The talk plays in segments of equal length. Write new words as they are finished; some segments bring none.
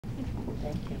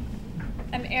Thank you.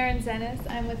 I'm Erin Zenas.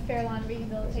 I'm with Fairlawn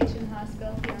Rehabilitation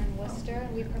Hospital here in Worcester.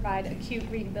 We provide acute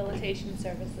rehabilitation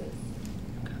services.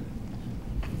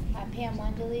 I'm Pam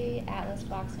Wunderly, Atlas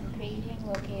Box and Crating,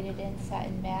 located in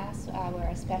Sutton, Mass. We're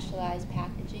a specialized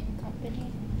packaging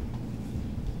company.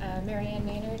 Mary Ann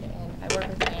Maynard, and I work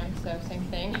with Pam, so same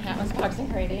thing, Atlas Box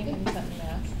and Crating in Sutton,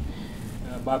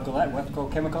 Mass. Bob Gillette,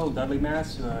 Wethco Chemical, Dudley,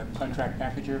 Mass. Contract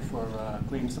packager for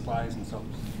cleaning supplies and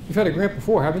soaps. You've had a grant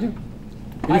before, haven't you?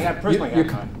 I have personally had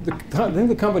I think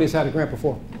the company's had a grant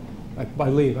before, by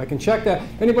leave. I can check that.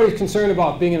 If anybody's concerned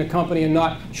about being in a company and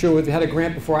not sure if they had a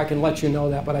grant before, I can let you know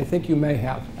that, but I think you may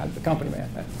have. The company may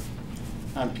have.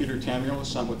 I'm Peter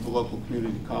Tamulis. I'm with the local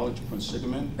community college of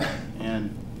Quinsigamond,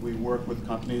 and we work with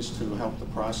companies to help the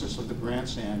process of the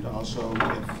grants, and also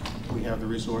if we have the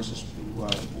resources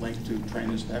to link to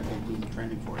trainers that will do the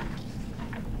training for you.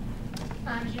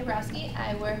 I'm Gina Browski.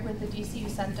 I work with the DCU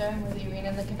Center and with the arena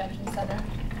and the convention center.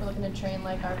 We're looking to train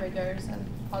like our riggers and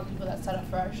all the people that set up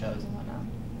for our shows and whatnot.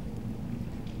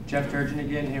 Jeff Turgeon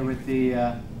again here with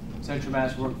the Central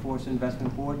Mass Workforce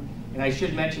Investment Board. And I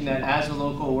should mention that as a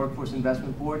local Workforce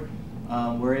Investment Board,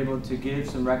 we're able to give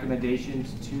some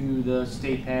recommendations to the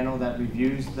state panel that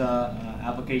reviews the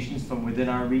applications from within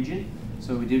our region.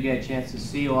 So we do get a chance to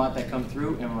see a lot that come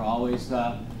through, and we're always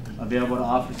available to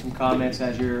offer some comments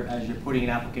as you're putting an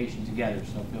application together.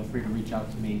 So feel free to reach out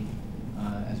to me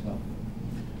as well.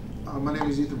 My name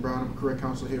is Ethan Brown. I'm a career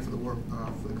counselor here for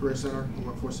the Career Center, the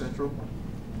Workforce Central.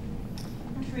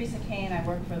 I'm Teresa Kane. I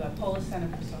work for the Polis Center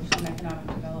for Social and Economic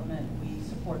Development. We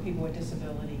support people with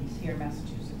disabilities here in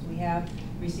Massachusetts. We have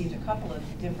received a couple of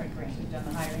different grants. We've done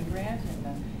the hiring grant,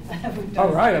 and we've done.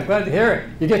 All right, I'm glad to hear it.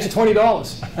 You get your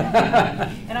 $20.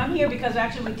 And I'm here because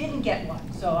actually we didn't get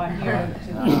one, so I'm here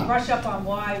to brush up on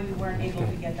why we weren't able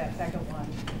to get that second one.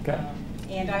 Okay.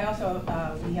 And I also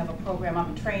we have a program.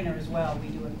 I'm a trainer as well. We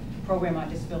do a program on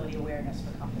disability awareness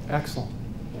for companies. Excellent.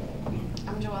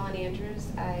 I'm Joellen Andrews.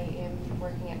 I am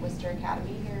working at Worcester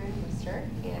Academy here in Worcester,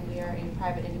 and we are a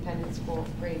private independent school,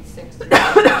 grades 6 through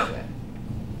graduate.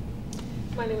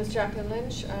 My name is Jacqueline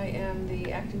Lynch. I am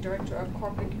the Acting Director of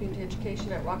Corporate and Community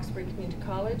Education at Roxbury Community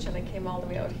College, and I came all the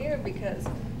way out here because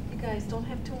you guys don't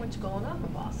have too much going on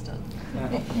in Boston.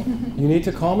 You need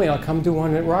to call me. I'll come do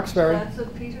one at Roxbury. That's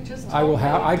what Peter just told I will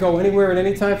have. me. I go anywhere at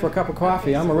any time for a cup of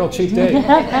coffee. I'm a real cheap date.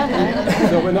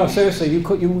 So, but no, seriously,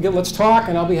 let's talk,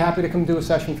 and I'll be happy to come do a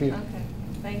session for you. Okay,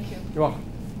 thank you. You're welcome.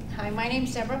 Hi, my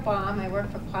name's Deborah Baum. I work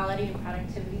for Quality and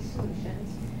Productivity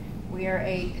Solutions. We are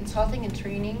a consulting and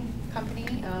training company,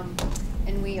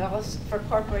 and we also for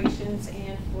corporations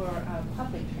and for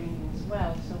public training as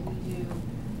well. So we do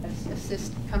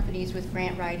assist companies with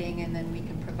grant writing, and then we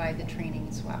can provide the training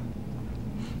as well.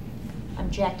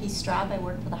 I'm Jackie Straub. I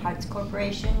work for the Hartz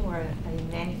Corporation. We're a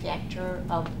manufacturer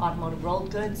of automotive rolled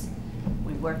goods.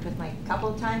 We worked with Mike a couple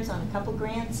of times on a couple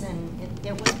grants, and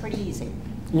it was pretty easy.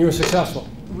 And you were successful.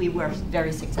 We were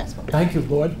very successful. Thank you,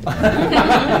 Lord.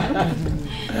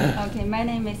 Okay, my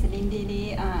name is Lindy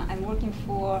Lee. I'm working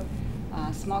for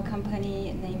a small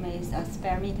company. Name is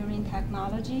Spare Metering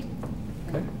Technology.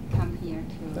 Okay. Come here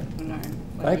to learn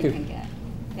what Thank we you. can get.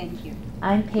 Thank you.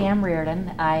 I'm Pam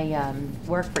Reardon. I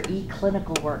work for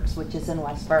eClinical Works, which is in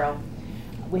Westboro.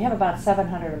 We have about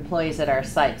 700 employees at our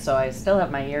site, so I still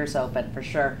have my ears open for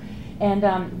sure.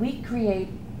 And we create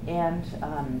and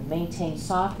maintain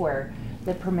software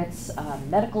that permits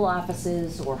medical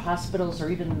offices or hospitals or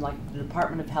even like the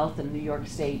Department of Health in New York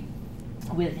State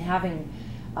with having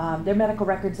their medical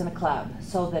records in a cloud,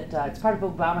 so that it's part of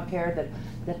Obamacare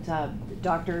that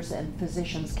doctors and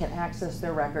physicians can access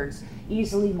their records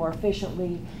easily, more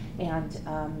efficiently, and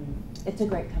it's a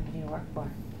great company to work for.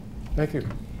 Thank you.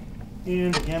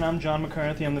 And again, I'm John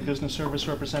McCarthy. I'm the Business Service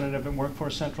Representative at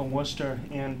Workforce Central Worcester.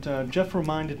 And Jeff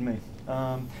reminded me,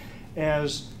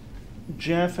 as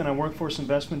Jeff and our Workforce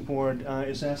Investment Board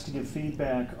is asked to give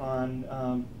feedback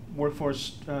on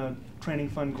workforce training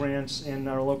fund grants in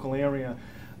our local area,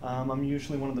 I'm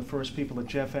usually one of the first people that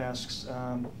Jeff asks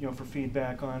for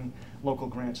feedback on local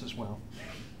grants as well.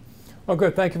 Oh,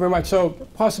 good. Thank you very much. So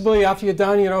possibly after you're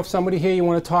done, if somebody here you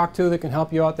want to talk to that can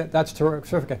help you out, that's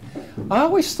terrific. I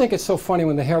always think it's so funny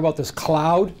when they hear about this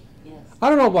cloud. Yes. I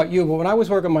don't know about you, but when I was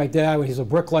working with my dad when he's a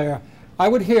bricklayer, I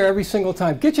would hear every single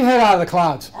time, "Get your head out of the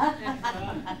clouds."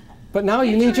 But now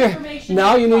you need your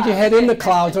head in the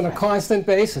clouds on a constant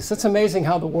basis. It's amazing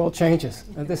how the world changes.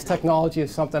 And this technology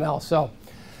is something else.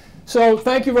 So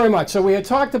thank you very much. So we had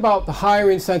talked about the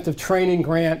higher incentive training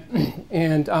grant,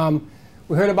 and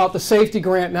we heard about the safety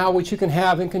grant now, which you can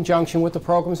have in conjunction with the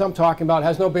programs I'm talking about. It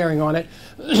has no bearing on it.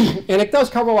 And it does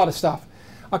cover a lot of stuff.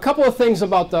 A couple of things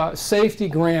about the safety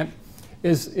grant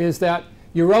is that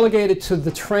you're relegated to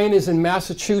the trainers in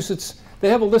Massachusetts. They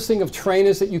have a listing of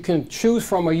trainers that you can choose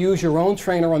from or use your own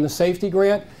trainer on the safety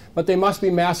grant, but they must be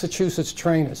Massachusetts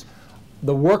trainers.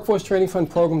 The Workforce Training Fund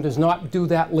program does not do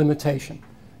that limitation.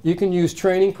 You can use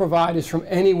training providers from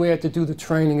anywhere to do the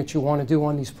training that you want to do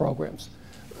on these programs.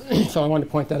 So I wanted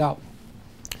to point that out.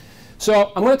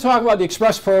 So I'm going to talk about the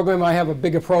Express program. I have a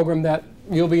bigger program that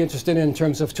you'll be interested in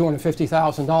terms of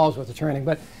 $250,000 worth of training.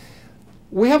 But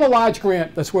we have a large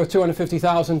grant that's worth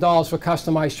 $250,000 for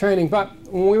customized training. But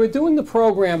when we were doing the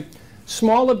program,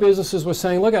 smaller businesses were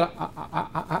saying, look,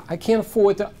 I can't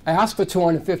afford to ask for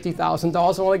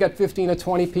 $250,000. I only got 15 or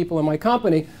 20 people in my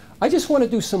company. I just want to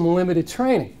do some limited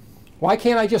training. Why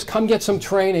can't I just come get some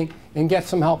training and get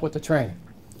some help with the training?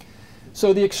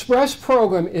 So the Express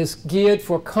program is geared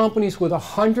for companies with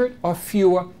 100 or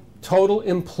fewer total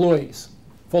employees,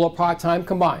 full or part-time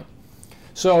combined.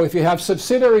 So if you have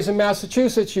subsidiaries in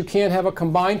Massachusetts, you can't have a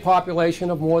combined population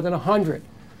of more than 100.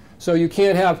 So you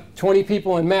can't have 20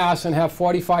 people in Mass and have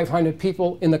 4,500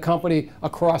 people in the company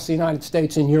across the United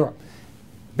States and Europe.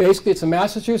 Basically, it's a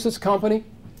Massachusetts company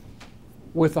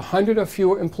with 100 or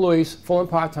fewer employees, full and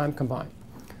part-time combined.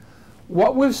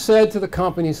 What we've said to the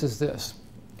companies is this.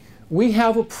 We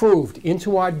have approved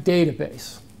into our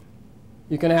database,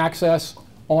 you can access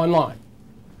online,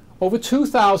 over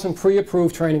 2,000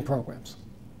 pre-approved training programs.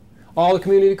 All the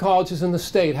community colleges in the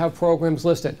state have programs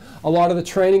listed. A lot of the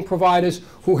training providers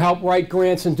who help write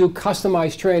grants and do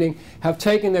customized training have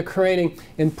taken their training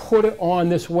and put it on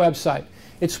this website.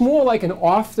 It's more like an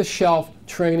off-the-shelf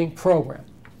training program.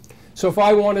 So if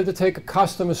I wanted to take a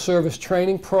customer service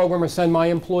training program or send my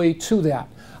employee to that,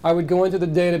 I would go into the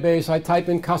database, I type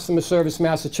in Customer Service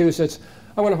Massachusetts,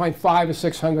 I want to find 500 or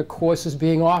 600 courses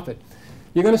being offered.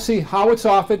 You're going to see how it's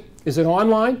offered. Is it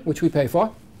online, which we pay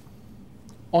for,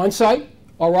 on-site,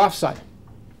 or off-site?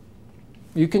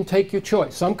 You can take your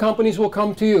choice. Some companies will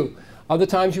come to you. Other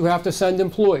times you have to send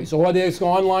employees, or there's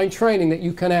online training that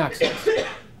you can access.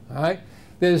 All right?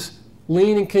 There's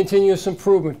lean and continuous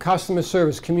improvement, customer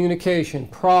service, communication,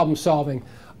 problem solving,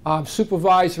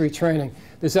 supervisory training.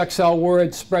 There's Excel,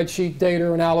 Word, spreadsheet,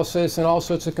 data analysis, and all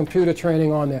sorts of computer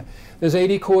training on there. There's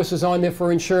 80 courses on there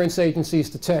for insurance agencies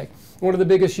to take. One of the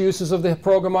biggest uses of the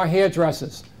program are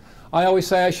hairdressers. I always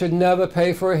say I should never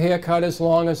pay for a haircut as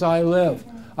long as I live.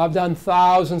 I've done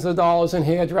thousands of dollars in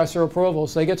hairdresser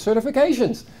approvals. They get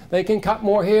certifications. They can cut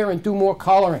more hair and do more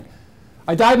coloring.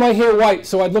 I dyed my hair white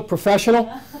so I'd look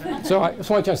professional. So I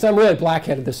just want you to understand, I'm really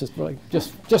black-headed. This is really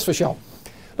just for show.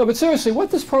 No, but seriously,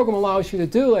 what this program allows you to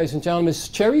do, ladies and gentlemen, is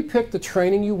cherry pick the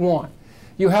training you want.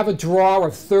 You have a drawer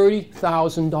of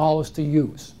 $30,000 to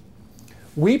use.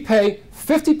 We pay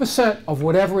 50% of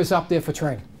whatever is up there for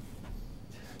training.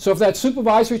 So if that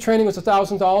supervisory training was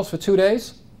 $1,000 for 2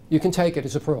 days, you can take it,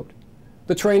 it's approved.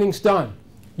 The training's done.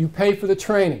 You pay for the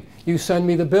training. You send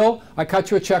me the bill, I cut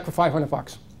you a check for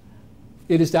 $500.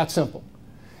 It is that simple.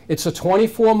 It's a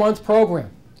 24-month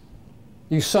program.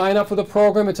 You sign up for the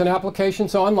program, it's an application,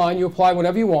 it's online, you apply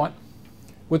whatever you want.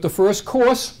 With the first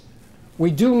course,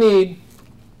 we do need,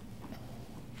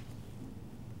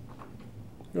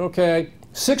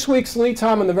 6 weeks lead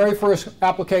time on the very first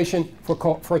application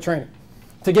for training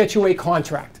to get you a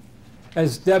contract.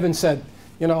 As Devin said,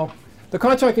 you know, the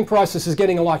contracting process is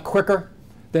getting a lot quicker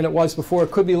than it was before.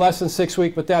 It could be less than 6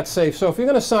 weeks, but that's safe. So if you're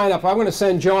going to sign up, I'm going to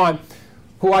send John,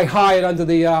 who I hired under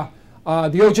the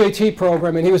OJT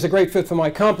program, and he was a great fit for my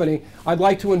company. I'd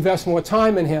like to invest more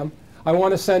time in him. I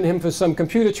want to send him for some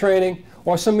computer training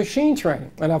or some machine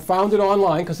training. And I've found it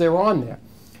online because they were on there.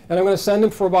 And I'm going to send him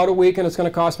for about a week, and it's going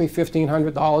to cost me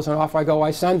 $1,500, and off I go,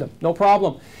 I send him. No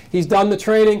problem. He's done the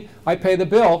training, I pay the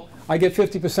bill, I get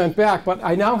 50% back, but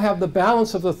I now have the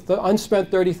balance of the unspent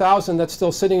 $30,000 that's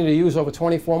still sitting to use over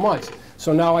 24 months.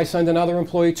 So now I send another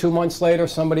employee 2 months later,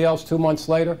 somebody else 2 months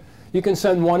later. You can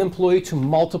send one employee to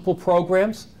multiple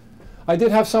programs. I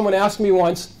did have someone ask me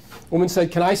once, a woman said,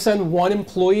 can I send one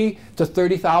employee to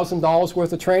 $30,000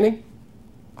 worth of training?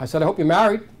 I said, I hope you're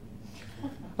married.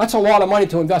 That's a lot of money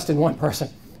to invest in one person.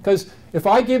 Because if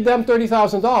I give them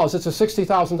 $30,000, it's a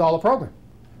 $60,000 program.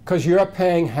 Because you're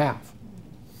paying half.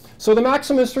 So the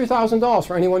maximum is $3,000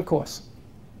 for any one course.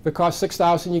 If it costs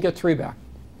 $6,000, you get 3 back.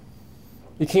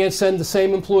 You can't send the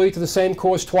same employee to the same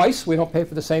course twice. We don't pay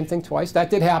for the same thing twice. That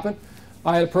did happen.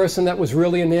 I had a person that was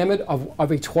really enamored of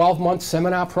a 12-month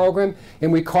seminar program,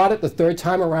 and we caught it the 3rd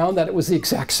time around that it was the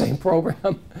exact same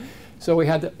program. So we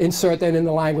had to insert that in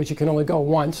the language. You can only go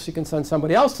once. You can send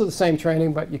somebody else to the same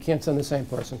training, but you can't send the same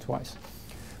person twice.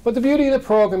 But the beauty of the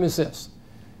program is this.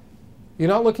 You're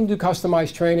not looking to do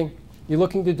customized training. You're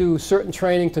looking to do certain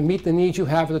training to meet the needs you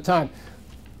have at the time.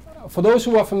 for those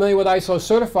who are familiar with ISO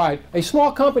certified, a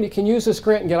small company can use this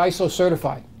grant and get ISO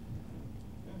certified.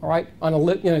 All right, on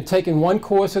a taking one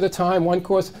course at a time, one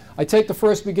course. I take the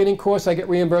first beginning course, I get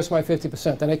reimbursed my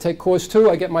 50%. Then I take course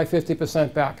 2, I get my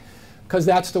 50% back. Because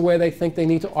that's the way they think they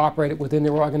need to operate it within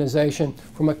their organization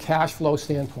from a cash flow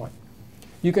standpoint.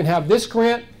 You can have this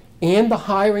grant and the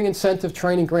hiring incentive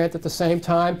training grant at the same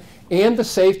time, and the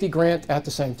safety grant at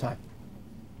the same time.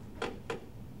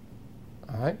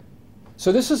 All right?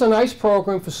 So this is a nice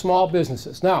program for small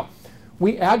businesses. Now,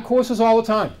 we add courses all the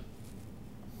time.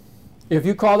 If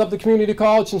you called up the community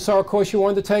college and saw a course you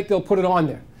wanted to take, they'll put it on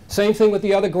there. Same thing with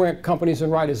the other grant companies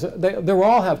and writers. They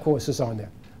all have courses on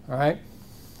there. All right?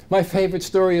 My favorite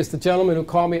story is the gentleman who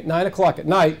called me at 9 o'clock at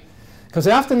night, because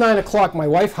after 9 o'clock, my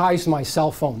wife hides my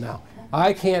cell phone now.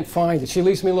 I can't find it. She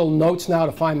leaves me little notes now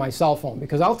to find my cell phone,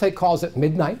 because I'll take calls at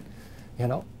midnight. You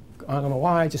know, I don't know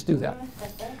why, I just do that.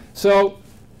 So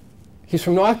he's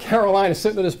from North Carolina,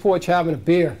 sitting at his porch having a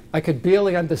beer. I could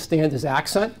barely understand his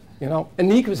accent, you know. And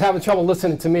Nick was having trouble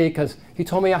listening to me because he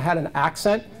told me I had an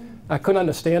accent. I couldn't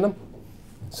understand him.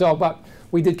 So, but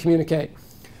we did communicate.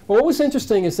 But what was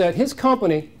interesting is that his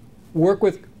company worked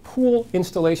with pool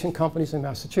installation companies in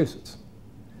Massachusetts.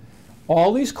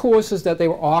 All these courses that they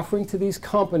were offering to these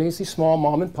companies, these small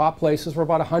mom and pop places, were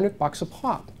about $100 a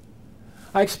pop.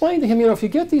 I explained to him, you know, if you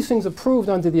get these things approved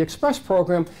under the Express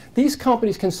program, these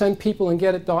companies can send people and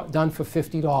get it done for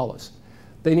 $50.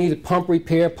 They need pump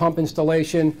repair, pump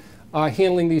installation,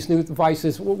 handling these new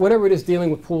devices, whatever it is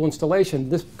dealing with pool installation.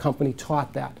 This company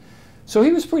taught that. So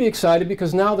he was pretty excited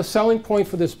because now the selling point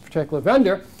for this particular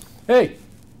vendor, hey,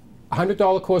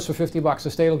 $100 course for $50, the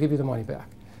state will give you the money back.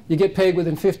 You get paid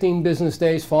within 15 business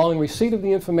days following receipt of the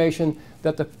information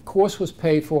that the course was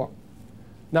paid for.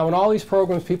 Now, in all these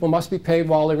programs, people must be paid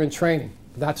while they're in training.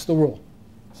 That's the rule.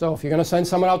 So if you're going to send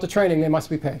someone out to training, they must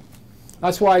be paid.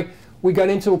 That's why we got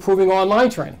into approving online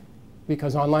training,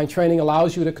 because online training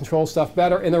allows you to control stuff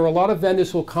better, and there are a lot of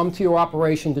vendors who will come to your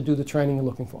operation to do the training you're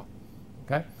looking for.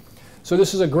 Okay? So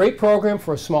this is a great program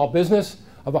for a small business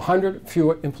of 100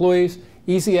 fewer employees.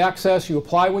 Easy access, you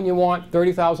apply when you want,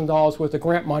 $30,000 worth of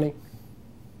grant money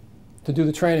to do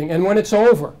the training. And when it's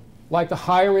over, like the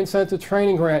higher incentive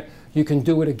training grant, you can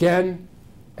do it again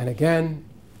and again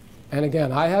and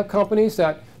again. I have companies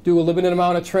that do a limited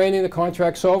amount of training, the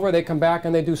contract's over, they come back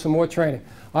and they do some more training.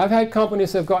 I've had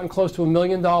companies that have gotten close to $1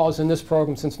 million in this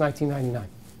program since 1999.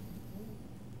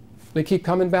 They keep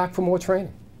coming back for more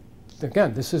training.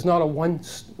 Again, this is not a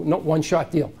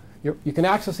one-shot deal. You can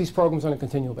access these programs on a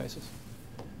continual basis.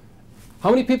 How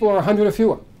many people are 100 or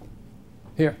fewer?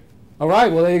 Here. All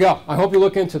right, well, there you go. I hope you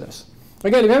look into this.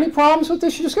 Again, if you have any problems with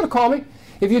this, you're just going to call me.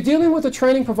 If you're dealing with a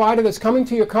training provider that's coming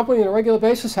to your company on a regular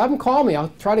basis, have them call me.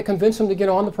 I'll try to convince them to get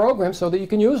on the program so that you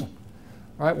can use them.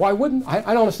 All right, why wouldn't? I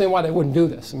don't understand why they wouldn't do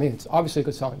this. I mean, it's obviously a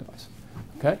good selling device.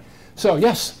 Okay? So,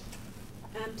 yes?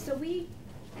 So we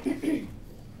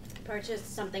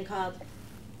purchased something called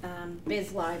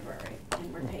Biz Library,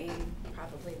 and we're paying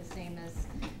probably the same as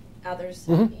others.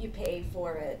 You pay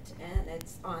for it, and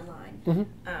it's online.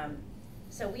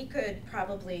 So we could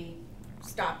probably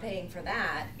stop paying for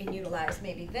that and utilize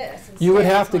maybe this instead. You would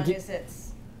have to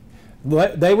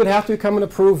they would have to become an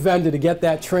approved vendor to get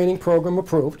that training program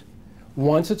approved.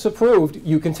 Once it's approved,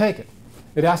 you can take it.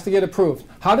 It has to get approved.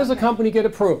 How does a company get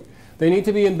approved? They need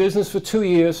to be in business for 2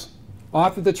 years,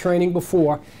 offered the training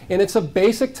before, and it's a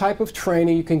basic type of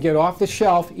training you can get off the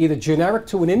shelf, either generic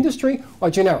to an industry or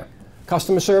generic.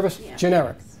 Customer service,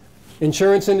 generic.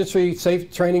 Insurance industry,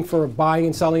 safe training for buying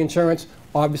and selling insurance,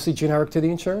 obviously generic to the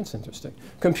insurance industry.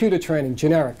 Computer training,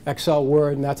 generic, Excel,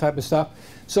 Word, and that type of stuff.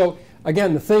 So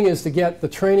again, the thing is to get the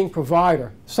training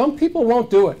provider. Some people won't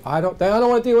do it. I don't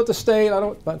want to deal with the state.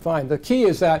 But fine. The key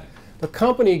is that the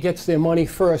company gets their money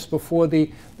first before the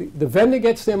vendor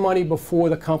gets their money before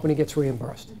the company gets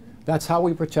reimbursed. That's how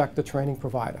we protect the training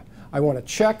provider. I want a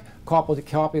check,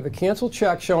 copy of a canceled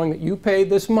check showing that you paid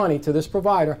this money to this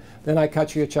provider, then I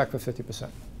cut you a check for 50%.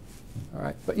 All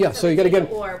right, but yeah, so you got to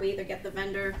get. Or we either get the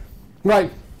vendor.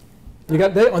 Right, you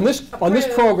got on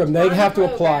this program they have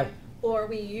to apply. Or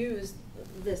we use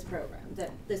this program,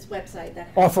 this website that.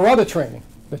 Or for other training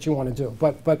that you want to do,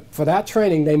 but for that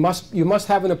training you must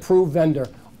have an approved vendor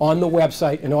on the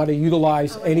website in order to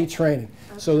utilize any training.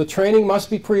 So the training must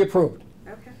be pre-approved.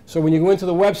 So when you go into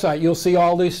the website, you'll see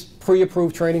all these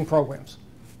pre-approved training programs.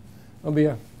 There'll be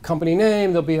a company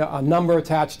name, there'll be a number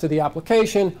attached to the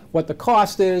application, what the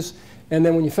cost is, and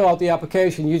then when you fill out the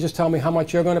application, you just tell me how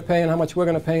much you're going to pay and how much we're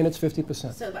going to pay, and it's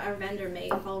 50%. So our vendor may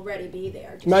already be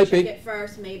there. Just Might check be. it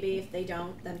first, maybe if they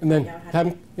don't, then And then find out how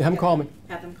have them call me.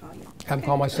 Have them call you. Have them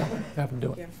call myself. Have them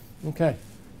do it. Okay.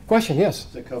 Question, yes?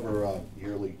 Does it cover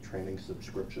yearly training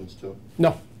subscriptions too?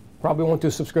 No, probably won't do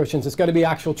subscriptions. It's got to be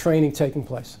actual training taking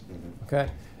place, okay?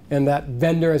 And that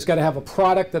vendor has got to have a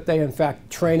product that they, in fact,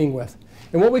 training with.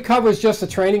 And what we cover is just the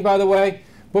training, by the way.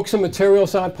 Books and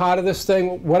materials aren't part of this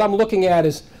thing. What I'm looking at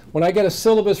is when I get a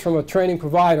syllabus from a training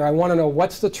provider, I want to know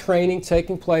what's the training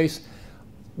taking place,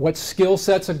 what skill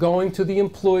sets are going to the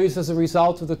employees as a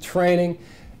result of the training.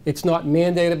 It's not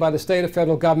mandated by the state or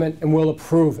federal government, and we'll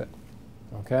approve it,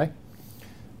 okay?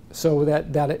 So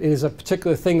that it is a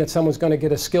particular thing that someone's going to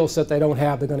get a skill set they don't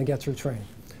have, they're going to get through training.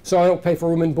 So I don't pay for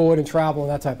room and board and travel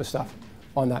and that type of stuff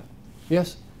on that.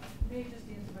 Yes? Maybe just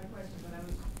answer my question, but I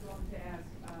was going to ask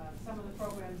some of the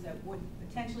programs that would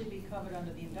potentially be covered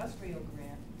under the industrial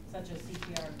grant, such as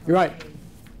CPR and You're right. first aid.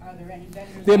 Are there any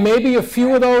vendors? There may be a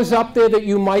few of those up there that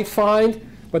you might find,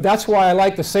 but that's why I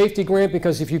like the safety grant,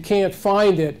 because if you can't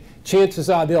find it, chances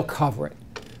are they'll cover it.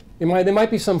 There might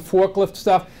be some forklift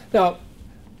stuff. Now,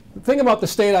 the thing about the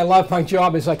state, I love my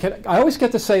job, is I always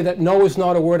get to say that no is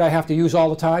not a word I have to use all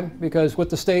the time, because with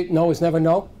the state, no is never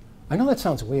no. I know that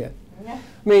sounds weird. Yeah.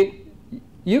 I mean,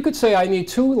 you could say I need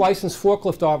 2 licensed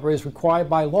forklift operators required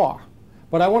by law,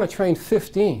 but I want to train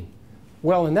 15.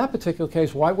 Well, in that particular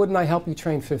case, why wouldn't I help you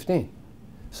train 15?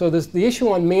 So the issue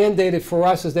on mandated for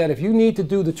us is that if you need to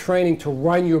do the training to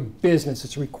run your business,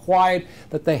 it's required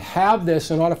that they have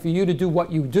this in order for you to do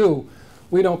what you do.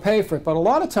 We don't pay for it. But a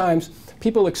lot of times,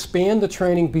 people expand the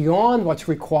training beyond what's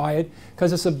required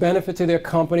because it's a benefit to their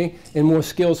company and more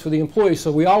skills for the employees.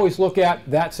 So we always look at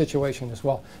that situation as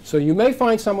well. So you may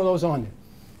find some of those on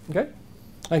there. Okay?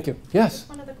 Thank you. Yes? Just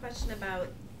one other question about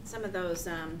some of those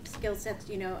skill sets,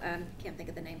 you know, can't think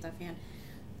of the names offhand.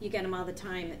 You get them all the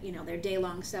time, you know, they're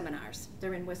day-long seminars.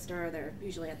 They're in Worcester, they're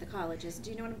usually at the colleges.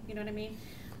 Do you know what I mean?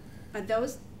 Are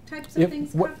those types of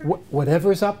things covered?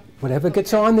 Whatever's up, whatever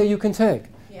gets on there, you can take.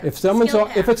 Yeah. If someone's Skill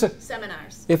on, if it's a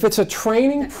seminars. If it's a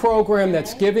training program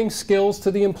that's giving skills to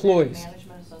the employees.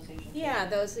 Management Association. Yeah,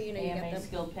 those, you know, you AMA get them.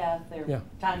 Skilled Path, their Yeah.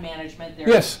 time management, their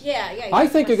Yes. Yeah. I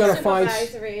think you're going to find.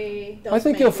 Supervisory, I those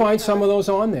think may you'll be find some of covered. those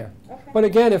on there. Okay. But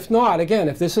again, if not,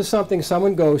 if this is something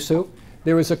someone goes to,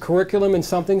 there is a curriculum and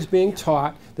something's being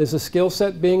taught. There's a skill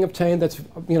set being obtained that's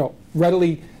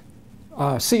readily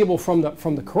seeable from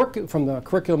the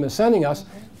curriculum they're sending us.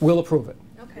 We'll approve it.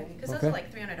 Okay, because those are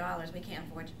like $300. We can't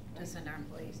afford to send our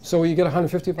employees. So you get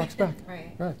 $150 back.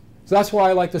 Right. Right. So that's why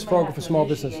I like this You might program have for to small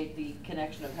business. initiate the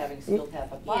connection of having Skilled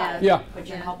Path apply, Yeah. but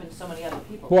you're helping so many other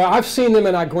people. Well, I've seen them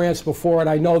in our grants before, and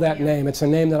I know that name. It's a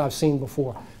name that I've seen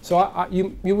before. So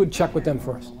you would check with them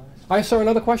first. Sir,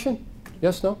 another question?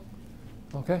 Yes, no?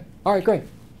 Okay. All right, great.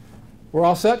 We're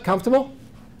all set? Comfortable?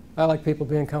 I like people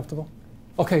being comfortable.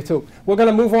 Okay, too. We're going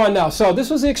to move on now. So this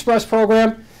was the Express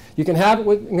program. You can have it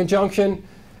in conjunction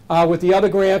with the other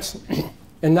grants.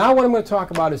 And now what I'm going to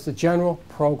talk about is the General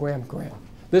Program Grant.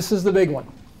 This is the big one.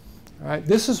 All right?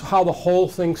 This is how the whole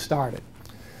thing started.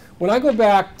 When I go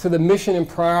back to the mission and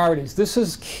priorities, this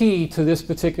is key to this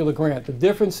particular grant. The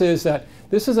difference is that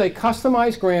this is a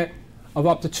customized grant of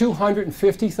up to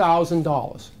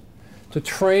 $250,000 to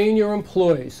train your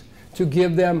employees, to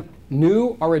give them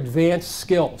new or advanced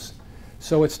skills.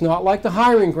 So it's not like the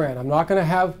hiring grant. I'm not going to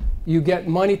have you get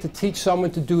money to teach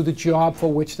someone to do the job for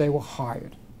which they were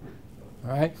hired.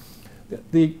 All right?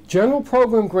 The General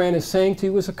Program Grant is saying to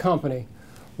you as a company,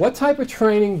 what type of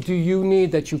training do you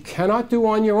need that you cannot do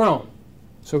on your own?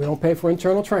 So we don't pay for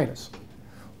internal trainers.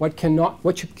 What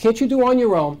can't you do on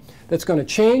your own that's going to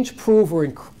change, prove, or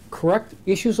correct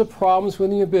issues or problems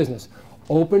within your business?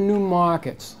 Open new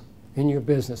markets in your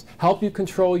business, help you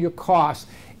control your costs,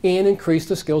 and increase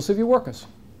the skills of your workers.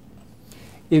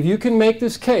 If you can make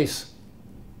this case,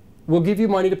 we'll give you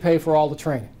money to pay for all the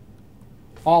training,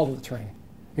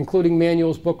 including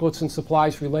manuals, booklets, and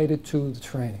supplies related to the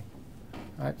training.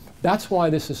 All right? That's why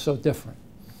this is so different.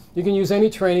 You can use any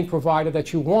training provider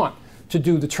that you want to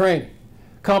do the training.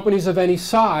 Companies of any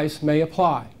size may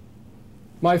apply.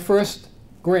 My first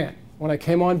grant, when I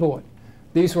came on board,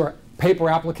 these were paper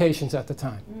applications at the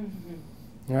time.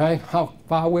 All right? How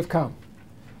far we've come.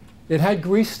 It had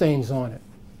grease stains on it.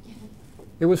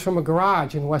 It was from a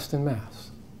garage in Weston,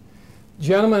 Mass.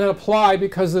 Gentlemen had applied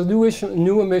because the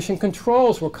new emission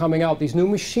controls were coming out. These new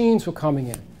machines were coming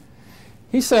in.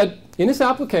 He said, in his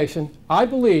application, I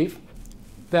believe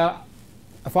that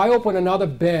if I open another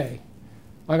bay,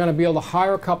 I'm going to be able to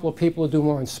hire a couple of people to do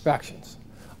more inspections.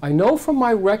 I know from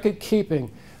my record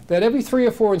keeping that every 3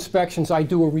 or 4 inspections I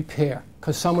do a repair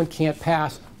because someone can't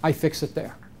pass, I fix it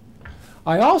there.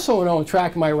 I also know and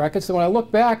track my records that when I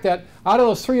look back that out of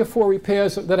those 3 or 4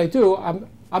 repairs that I do,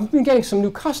 I've been getting some new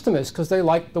customers because they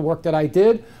like the work that I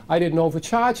did. I didn't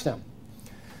overcharge them.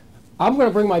 I'm going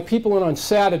to bring my people in on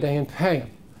Saturday and pay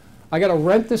them. I got to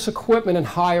rent this equipment and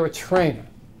hire a trainer.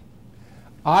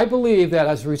 I believe that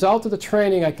as a result of the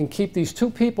training, I can keep these 2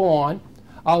 people on.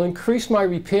 I'll increase my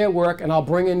repair work, and I'll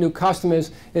bring in new customers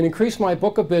and increase my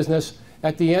book of business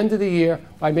at the end of the year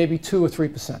by maybe 2 or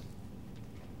 3%.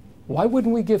 Why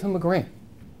wouldn't we give him a grant?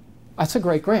 That's a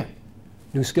great grant.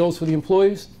 New skills for the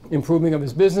employees, improving of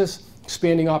his business,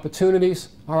 expanding opportunities,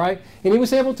 all right? And he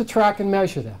was able to track and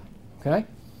measure that, okay?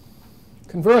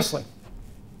 Conversely,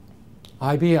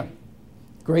 IBM,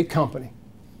 great company,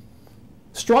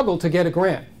 struggled to get a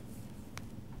grant.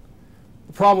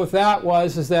 The problem with that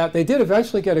is that they did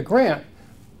eventually get a grant.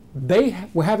 They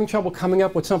were having trouble coming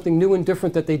up with something new and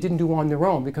different that they didn't do on their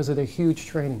own because of their huge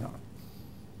training arm.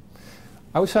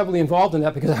 I was heavily involved in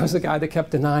that because I was the guy that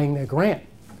kept denying their grant.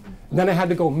 And then I had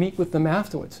to go meet with them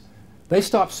afterwards. They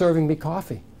stopped serving me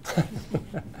coffee.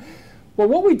 Well,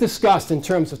 what we discussed in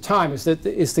terms of time is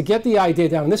to get the idea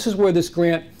down. And this is where this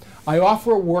grant, I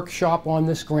offer a workshop on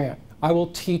this grant. I will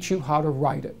teach you how to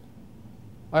write it.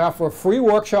 I offer a free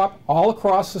workshop all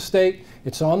across the state.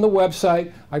 It's on the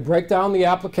website. I break down the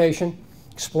application,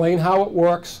 explain how it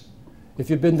works. If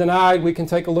you've been denied, we can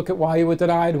take a look at why you were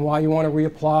denied and why you want to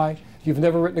reapply. If you've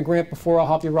never written a grant before, I'll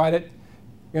help you write it.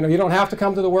 You know, you don't have to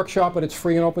come to the workshop, but it's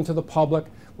free and open to the public,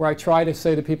 where I try to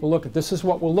say to people, look, this is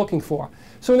what we're looking for.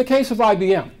 So in the case of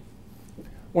IBM,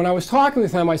 when I was talking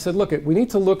with him, I said, look, we need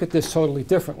to look at this totally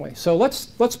differently. So let's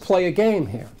play a game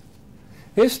here.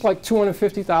 Here's like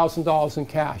 $250,000 in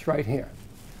cash right here.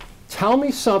 Tell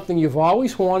me something you've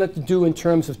always wanted to do in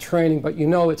terms of training, but you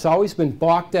know it's always been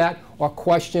balked at or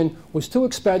questioned, was too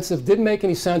expensive, didn't make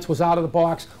any sense, was out of the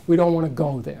box, we don't want to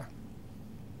go there.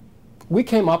 We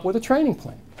came up with a training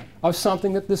plan of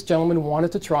something that this gentleman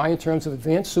wanted to try in terms of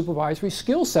advanced supervisory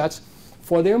skill sets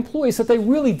for their employees that they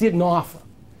really didn't offer.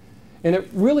 And it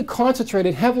really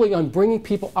concentrated heavily on bringing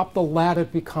people up the ladder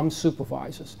to become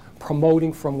supervisors,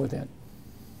 promoting from within.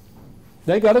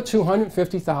 They got a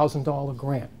 $250,000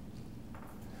 grant.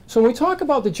 So when we talk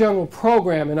about the general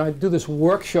program, and I do this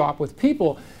workshop with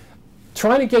people,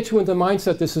 trying to get you into the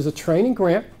mindset this is a training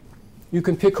grant. You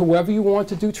can pick whoever you want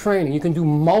to do training. You can do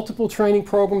multiple training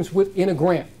programs within a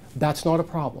grant. That's not a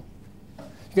problem.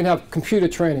 You can have computer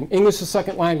training, English as a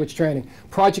second language training,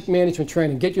 project management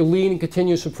training, get your lean and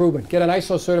continuous improvement, get an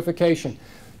ISO certification,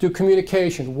 do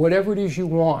communication, whatever it is you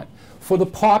want for the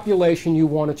population you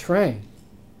want to train.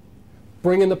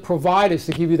 Bring in the providers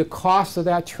to give you the cost of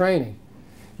that training.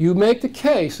 You make the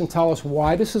case and tell us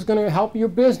why this is going to help your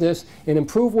business and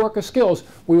improve worker skills.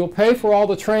 We will pay for all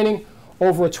the training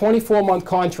over a 24-month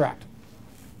contract.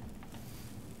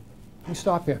 Let me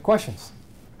stop here. Questions?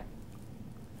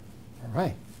 All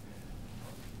right.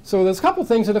 So there's a couple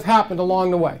things that have happened along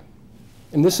the way.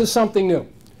 And this is something new.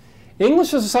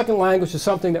 English as a second language is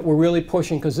something that we're really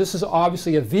pushing because this is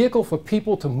obviously a vehicle for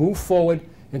people to move forward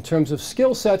in terms of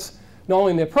skill sets, not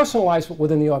only in their personal lives, but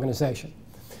within the organization.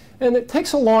 And it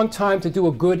takes a long time to do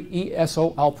a good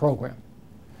ESOL program.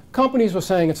 Companies were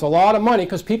saying it's a lot of money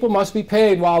because people must be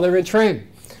paid while they're in training.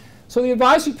 So the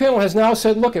advisory panel has now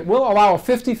said, look, we'll allow a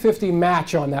 50-50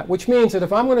 match on that, which means that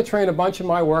if I'm going to train a bunch of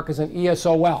my workers in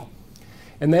ESOL,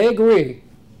 and they agree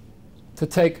to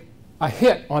take a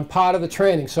hit on part of the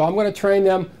training, so I'm going to train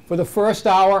them for the first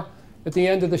hour at the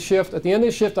end of the shift. At the end of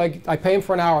the shift, I pay them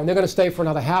for an hour, and they're going to stay for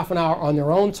another half an hour on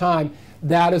their own time.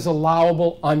 That is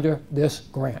allowable under this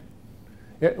grant.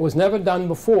 It was never done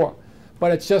before,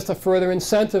 but it's just a further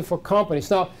incentive for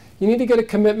companies. Now, you need to get a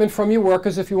commitment from your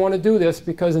workers if you want to do this,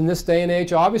 because in this day and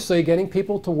age, obviously, getting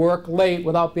people to work late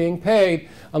without being paid,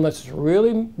 unless it's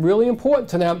really, really important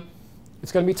to them,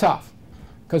 it's going to be tough,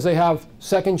 because they have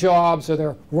second jobs or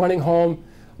they're running home.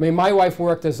 I mean, my wife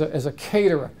worked as a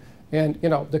caterer, and you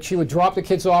know, she would drop the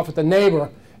kids off at the neighbor,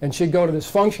 and she'd go to this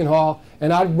function hall,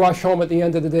 and I'd rush home at the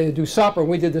end of the day to do supper, and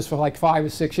we did this for like 5 or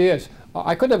 6 years.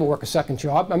 I could never work a second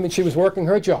job. I mean, she was working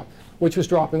her job, which was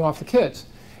dropping off the kids.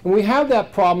 And we have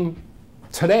that problem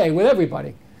today with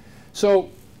everybody. So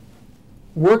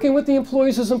working with the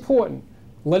employees is important.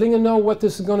 Letting them know what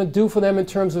this is going to do for them in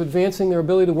terms of advancing their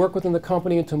ability to work within the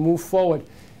company and to move forward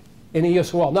in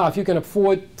ESOL. Now, if you can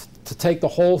afford to take the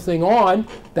whole thing on,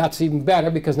 that's even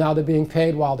better, because now they're being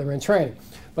paid while they're in training.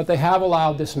 But they have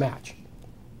allowed this match.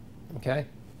 Okay?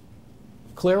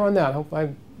 Clear on that? I hope I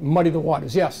muddy the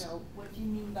waters. Yes? So what do you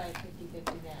mean by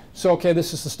 50-50 match? So, okay,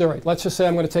 this is the story. Let's just say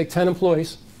I'm going to take 10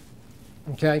 employees,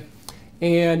 okay?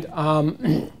 And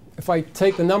if I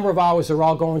take the number of hours they're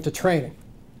all going to training,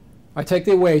 I take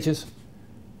their wages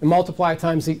and multiply it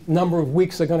times the number of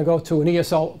weeks they're going to go to an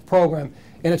ESL program,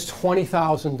 and it's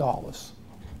 $20,000,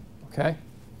 okay?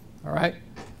 All right?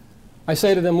 I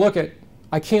say to them, look,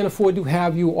 I can't afford to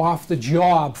have you off the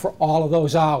job for all of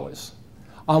those hours.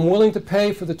 I'm willing to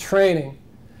pay for the training,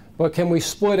 but can we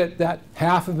split it that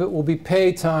half of it will be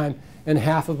paid time and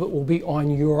half of it will be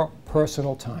on your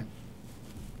personal time?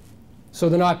 So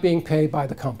they're not being paid by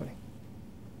the company.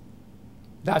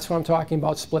 That's what I'm talking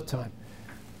about, split time.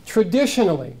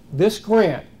 Traditionally, this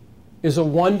grant is a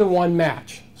one-to-one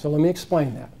match. So let me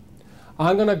explain that.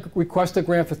 I'm going to request a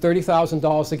grant for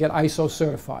 $30,000 to get ISO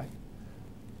certified.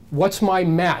 What's my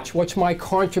match? What's my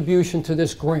contribution to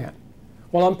this grant?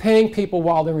 Well, I'm paying people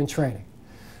while they're in training.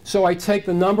 So I take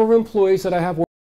the number of employees that I have